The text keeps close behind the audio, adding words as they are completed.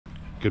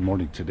Good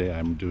morning. Today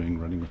I'm doing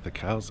running with the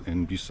cows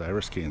in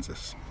Bucyrus,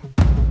 Kansas.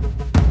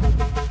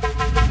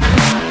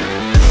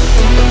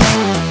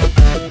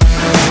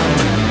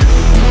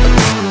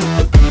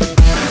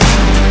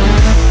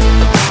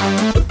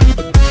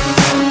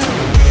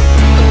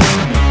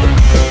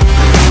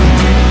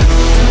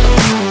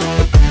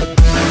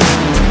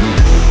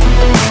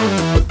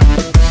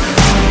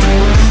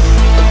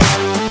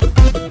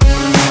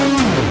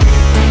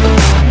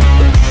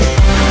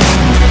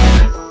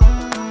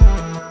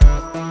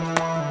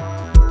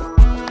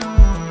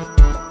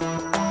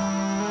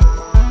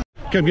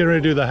 I'm getting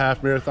ready to do the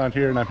half marathon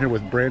here, and I'm here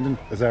with Brandon.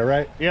 Is that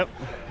right? Yep.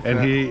 And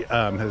he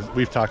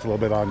we've talked a little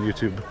bit on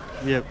YouTube.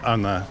 Yep.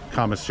 On the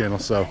comments channel.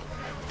 So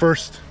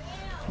first,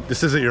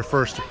 this isn't your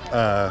first,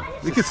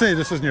 you could say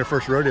this isn't your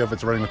first rodeo if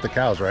it's running with the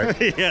cows, right?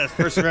 Yes,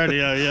 first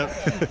rodeo, yep.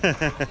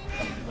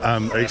 Are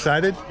you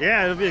excited?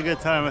 Yeah, it'll be a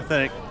good time, I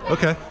think.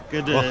 Okay.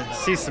 Good to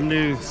see some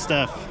new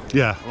stuff.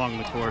 Yeah. Along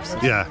the course.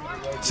 Yeah.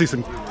 See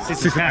some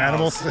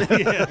animals.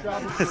 Yeah.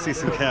 See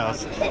some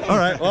cows. All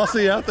right, well, I'll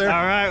see you out there.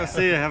 All right, we'll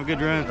see you. Have a good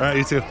run. All right,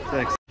 you too.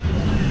 Thanks.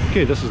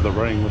 Okay, this is the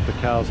Running with the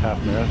Cows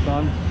half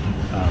marathon.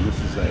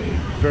 This is a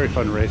very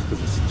fun race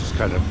because it's just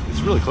it's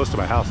really close to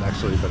my house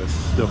actually, but it's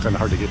still kind of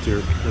hard to get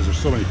to because there's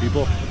so many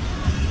people.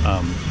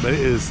 But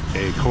it is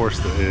a course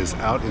that is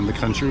out in the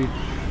country,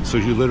 so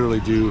you literally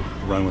do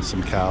run with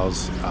some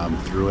cows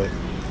through it.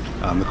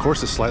 The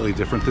course is slightly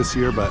different this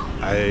year, but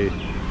I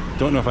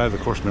don't know if I have the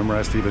course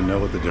memorized to even know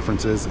what the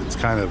difference is. It's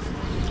kind of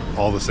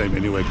all the same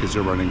anyway because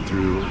you're running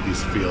through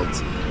these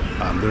fields.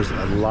 There's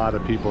a lot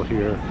of people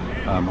here.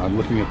 I'm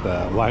looking at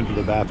the line for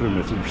the bathroom.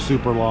 It's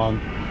super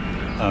long.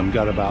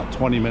 Got about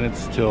 20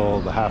 minutes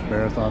till the half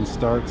marathon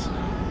starts.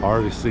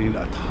 Already seen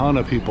a ton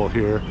of people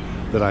here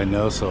that I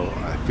know, so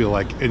I feel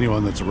like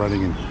anyone that's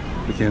running in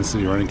the Kansas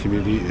City running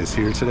community is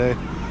here today.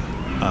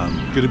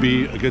 Gonna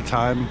be a good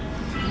time.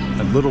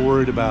 A little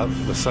worried about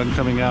the sun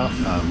coming out.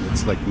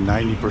 It's like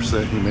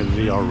 90%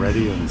 humidity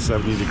already and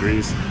 70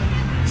 degrees.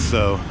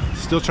 So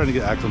still trying to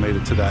get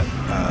acclimated to that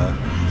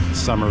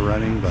summer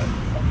running, but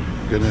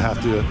gonna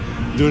have to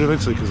do it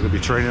eventually because I'm gonna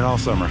be training all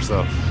summer.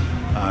 So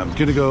I'm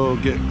gonna go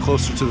get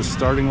closer to the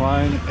starting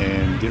line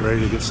and get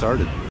ready to get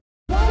started.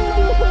 Better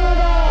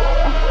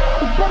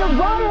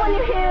run when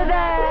you hear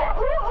that.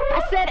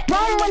 I said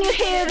run when you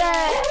hear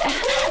that.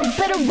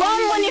 Better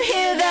run when you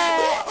hear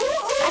that.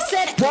 I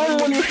said run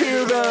when you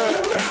hear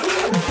that.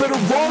 Better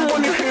run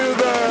when you hear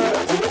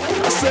that.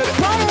 I said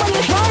run when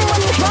you run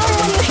when you run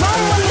when you run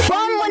when you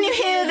run when you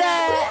hear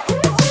that. I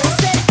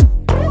said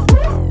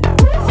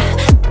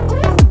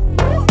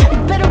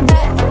better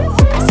run.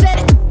 I said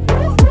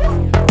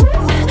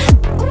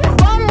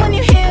run when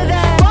you hear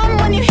that. Run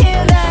when you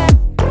hear that.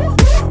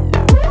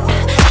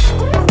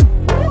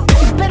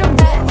 Better run.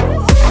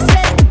 I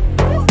said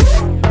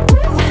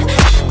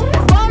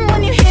run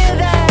when you hear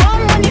that.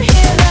 Run when you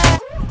hear that.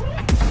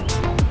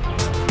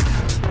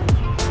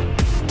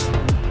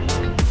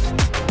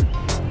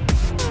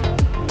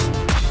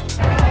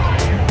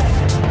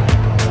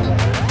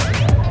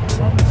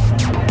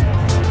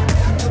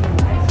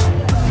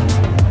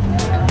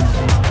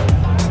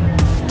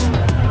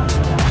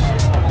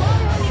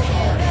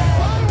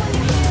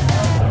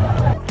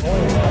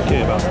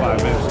 Okay, about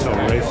 5 minutes till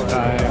race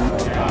time.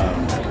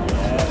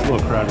 It's a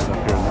little crowded up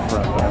here in the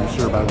front, but I'm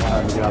sure by the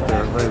time we get out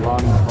there very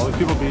long, all these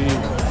people be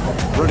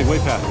running way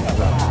past me.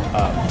 So,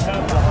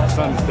 the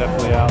sun's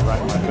definitely out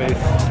right in my face.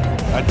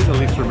 I did at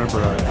least remember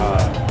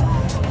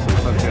some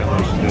suntan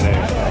lotion today,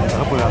 so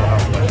hopefully that'll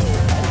help. But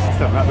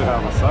I've not been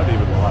out in the sun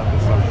even a lot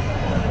this summer.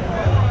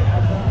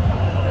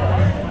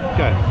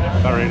 Okay,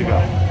 about ready to go.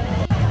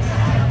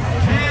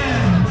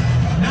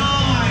 10,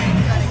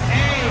 9,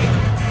 8,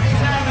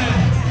 7,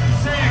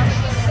 6,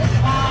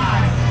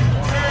 5,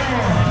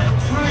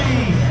 4,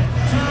 3,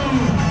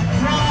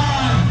 2,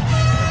 run!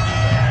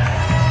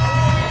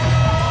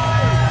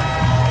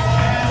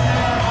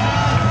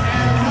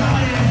 And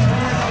running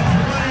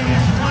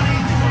is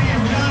 23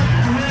 and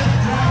done with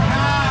the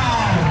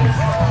cows.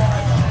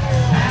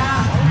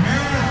 Half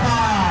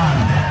marathon.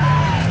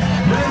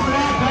 With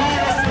that,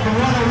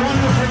 what a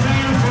wonderful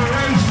day for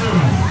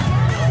racing.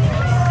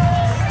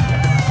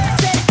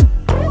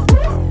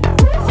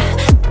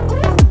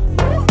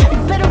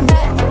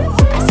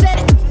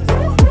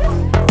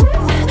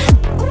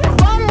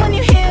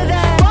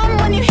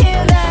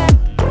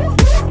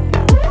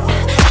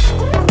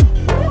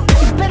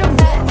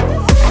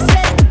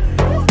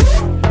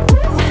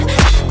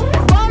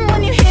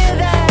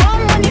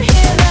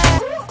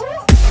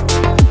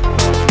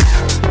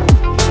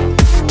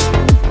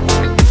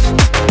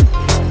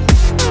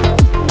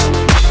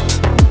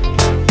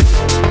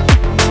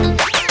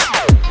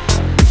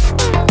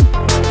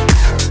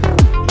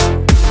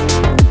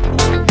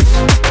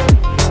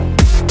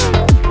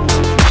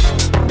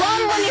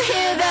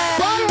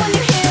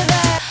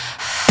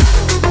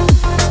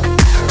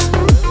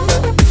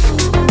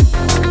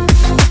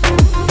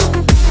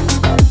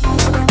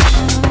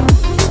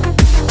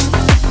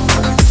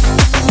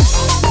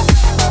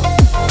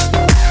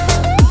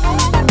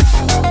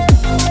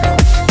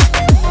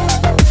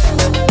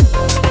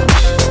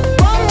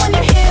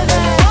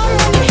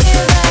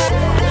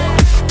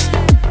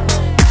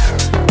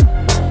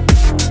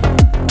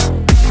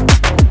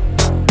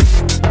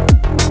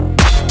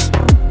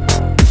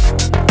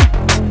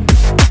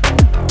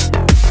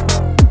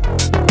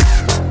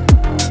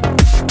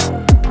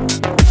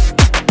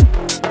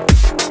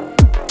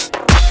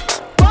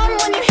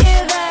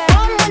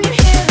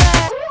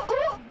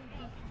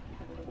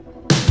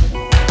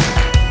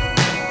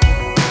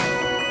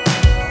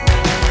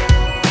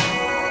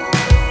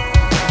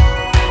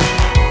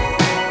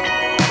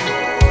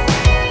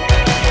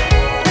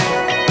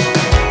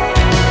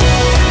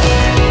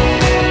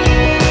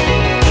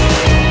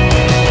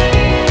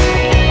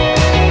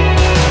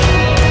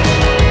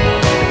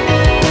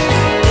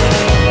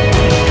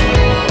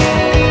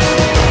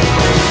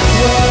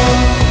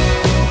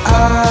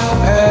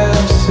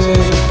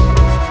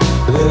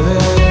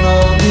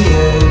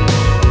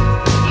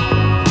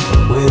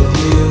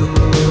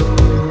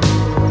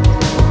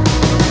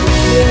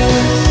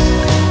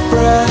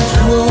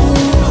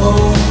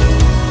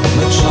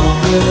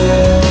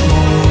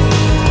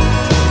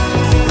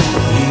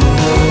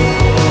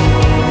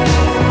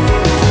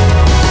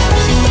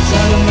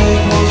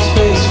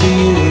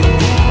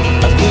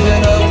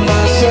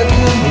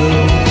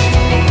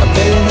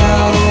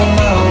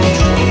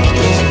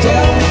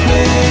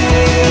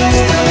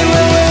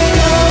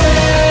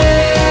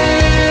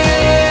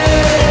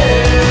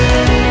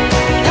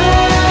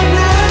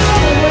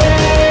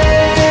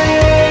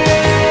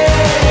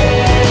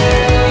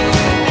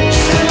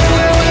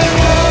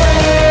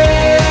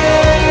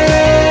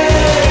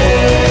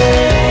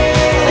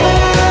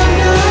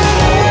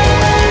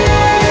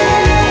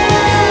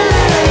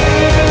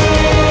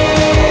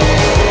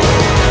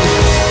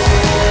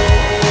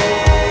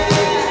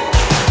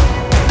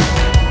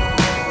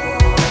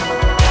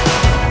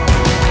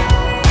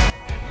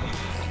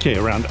 Okay,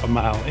 around a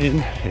mile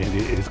in, and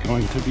it is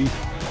going to be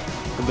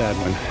a bad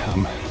one.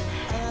 I'm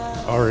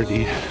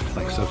already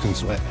like soaked in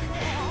sweat.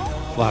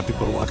 A lot of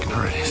people are walking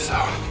already, so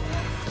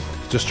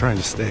just trying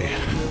to stay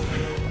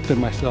within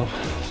myself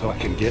so I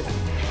can get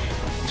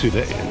to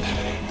the end.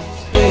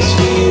 Space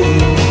for you.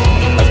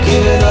 I've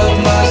given up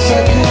my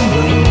second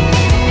room.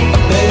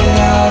 I'm bedding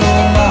out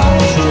on my own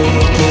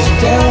truth. Just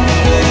tell me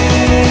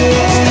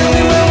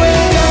where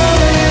we're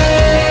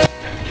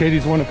going.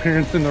 Katie's one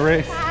appearance in the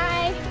race. Hi.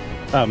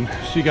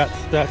 She got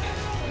stuck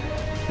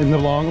in the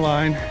long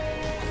line.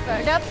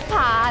 For the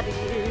party.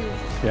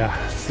 Yeah,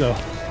 so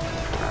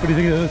what do you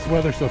think of this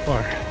weather so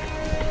far?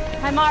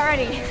 I'm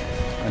already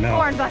I know.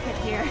 corn bucket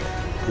here.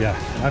 Yeah,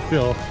 I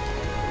feel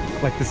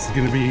like this is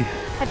gonna be,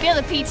 I feel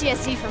the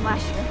PTSD from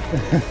last year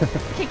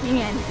kicking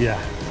in.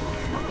 yeah.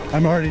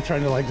 I'm already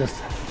trying to like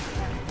just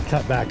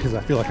cut back because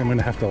I feel like I'm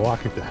gonna have to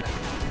walk at that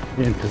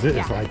end because it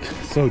is like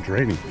so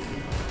draining.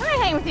 I'm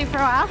gonna hang with you for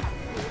a while.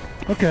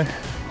 Okay.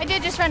 I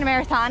did just run a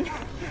marathon,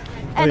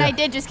 and yeah. I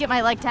did just get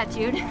my leg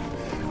tattooed.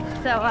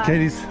 So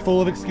Katie's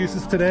full of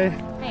excuses today,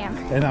 I am.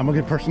 and I'm a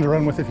good person to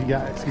run with if you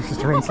got excuses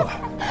to run slow.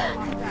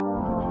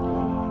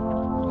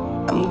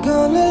 I'm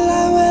gonna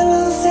lie when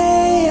I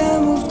say I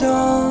moved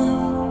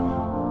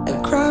on. I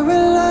cry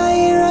when I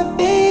hear our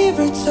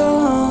favorite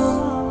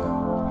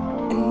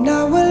song. And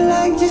I would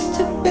like just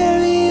to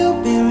bury you,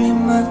 bury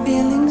my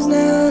feelings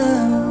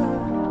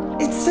now.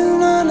 It's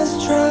an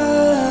honest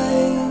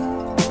try.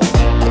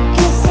 I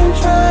guess I'm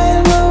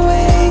trying my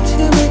way to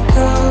let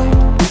go,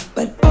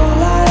 but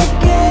all I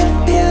get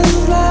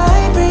feels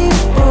like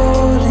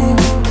refolding.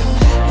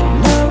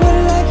 And I would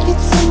like you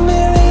to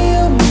marry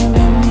you,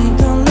 marry me,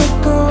 don't let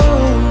go.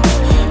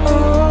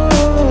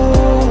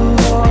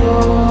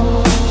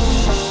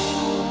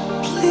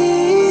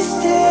 Please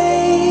stay.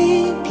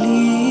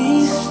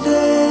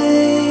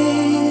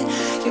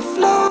 You're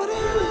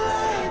floating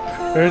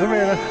like There's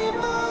Amanda.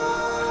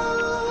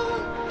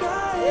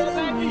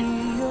 guiding me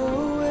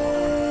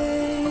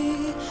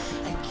away.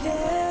 I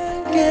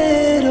can't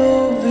get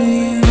over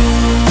you.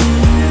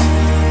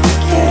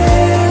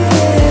 Can't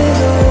get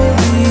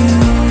over you.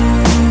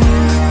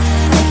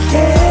 I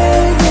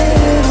can't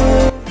get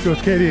over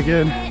Goes Katie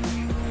again.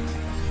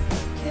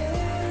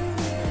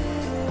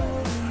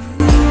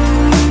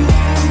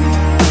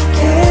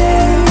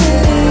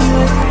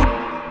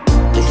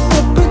 Please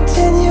stop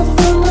pretend you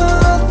feel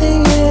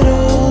nothing at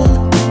all.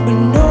 When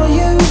all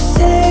you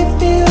say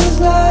feels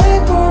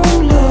like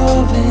warm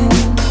loving.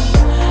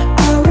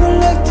 I would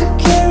like to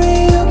carry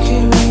you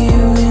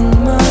in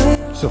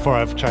my. So far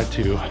I've tried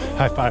to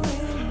high five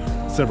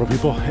several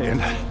people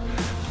and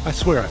I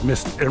swear I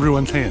missed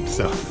everyone's hand,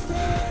 so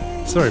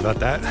sorry about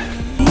that.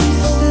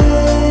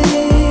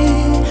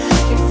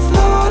 You're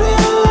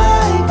floating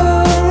like a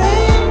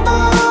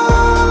rainbow.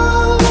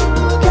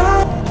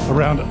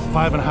 Around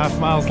 5.5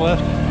 miles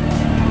left.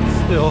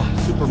 Still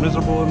super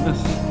miserable in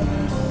this.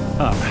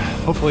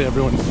 Hopefully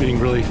everyone's being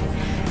really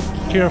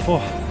careful.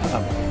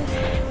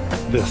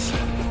 This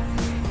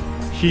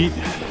heat,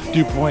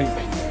 dew point,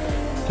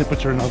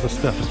 temperature and all this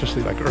stuff,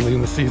 especially like early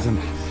in the season,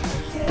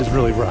 is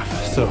really rough.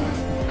 So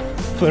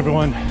hopefully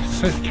everyone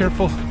stays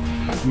careful,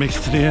 makes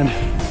it to the end.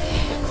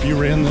 If you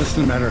ran this,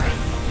 no matter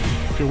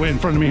if you're way in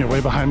front of me or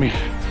way behind me,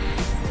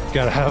 you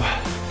gotta have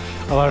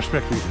a lot of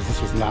respect for you because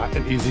this was not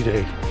an easy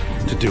day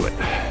to do it.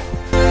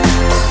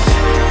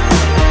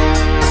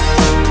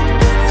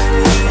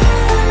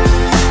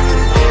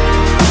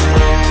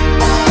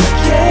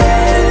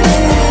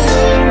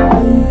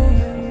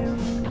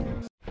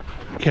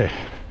 Okay,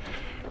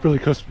 really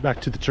close back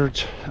to the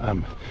church.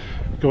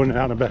 Going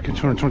out and back in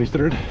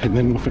 223rd, and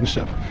then we'll finish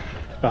up.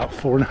 About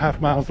 4.5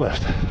 miles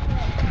left.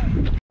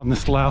 On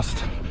this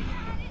last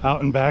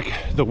out and back,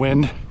 the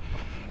wind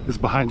is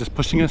behind us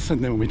pushing us,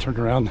 and then when we turn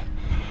around,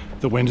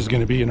 the wind is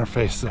going to be in our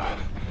face. So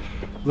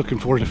looking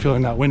forward to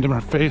feeling that wind in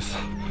our face.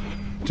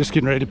 Just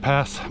getting ready to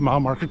pass mile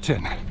marker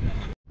 10.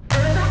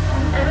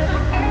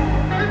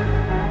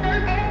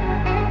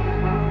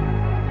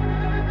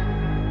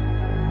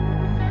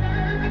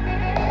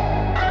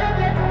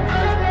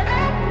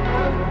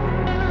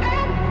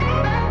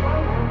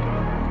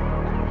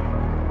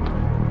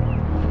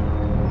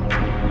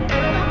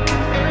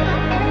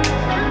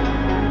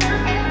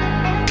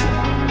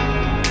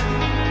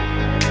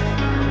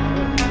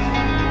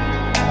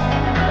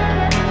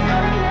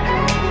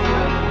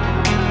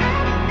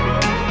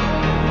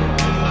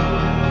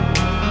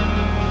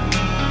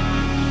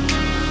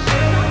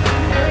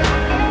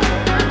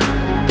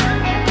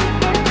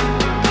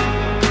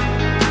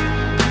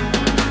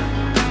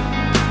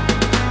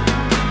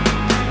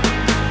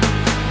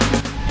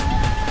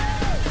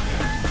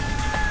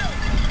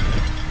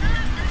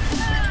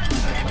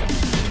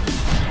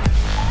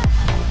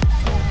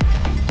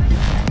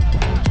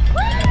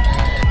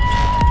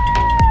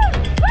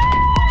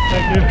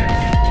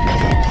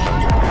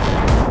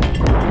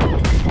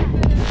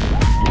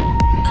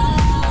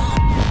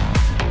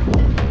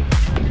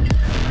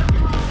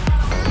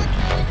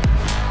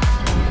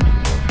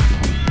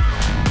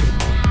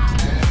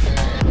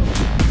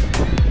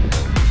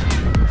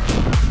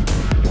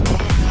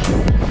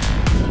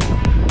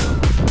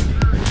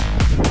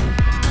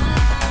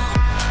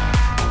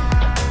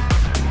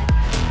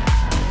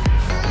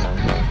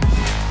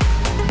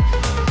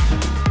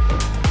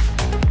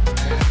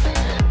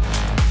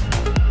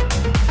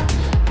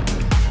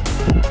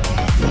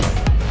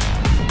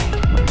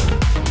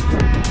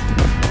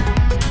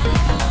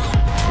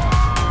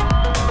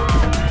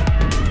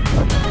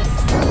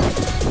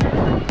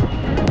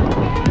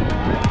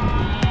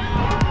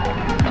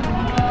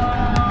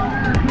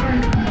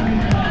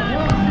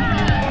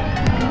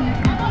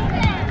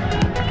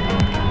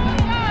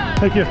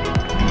 Thank you.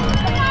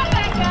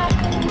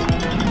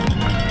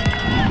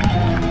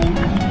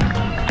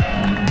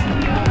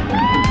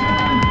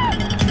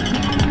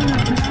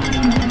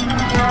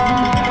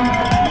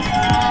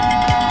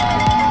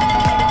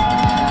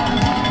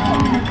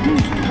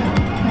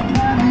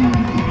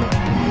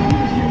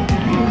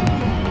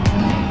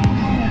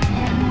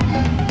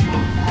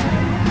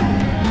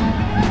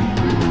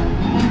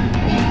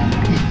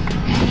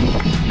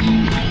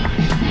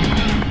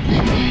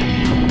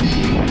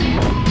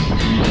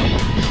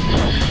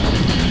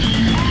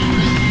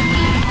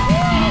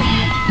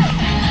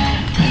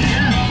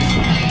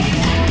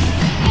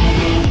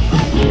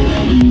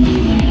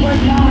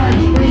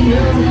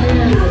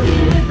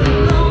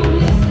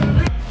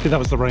 Okay, that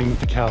was the Running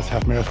with the Cows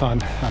half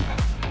marathon.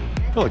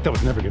 I feel like that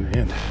was never going to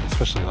end,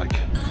 especially like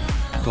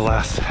the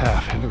last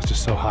half, and it was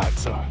just so hot.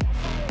 So I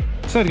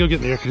decided to go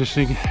get in the air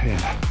conditioning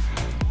and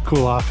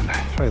cool off and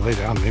probably lay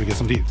down and maybe get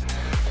some to eat.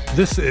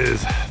 This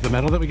is the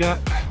medal that we got,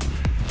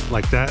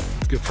 like that.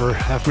 It's good for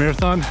half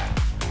marathon.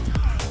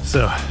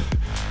 So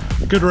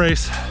good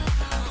race.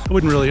 I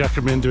wouldn't really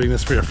recommend doing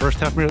this for your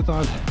first half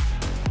marathon,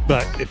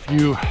 but if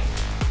you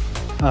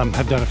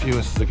have done a few,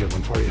 this is a good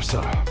one for you. So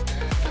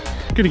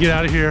I'm gonna get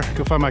out of here,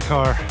 go find my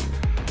car,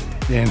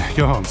 and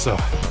go home. So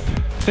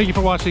thank you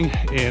for watching,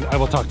 and I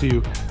will talk to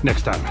you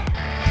next time.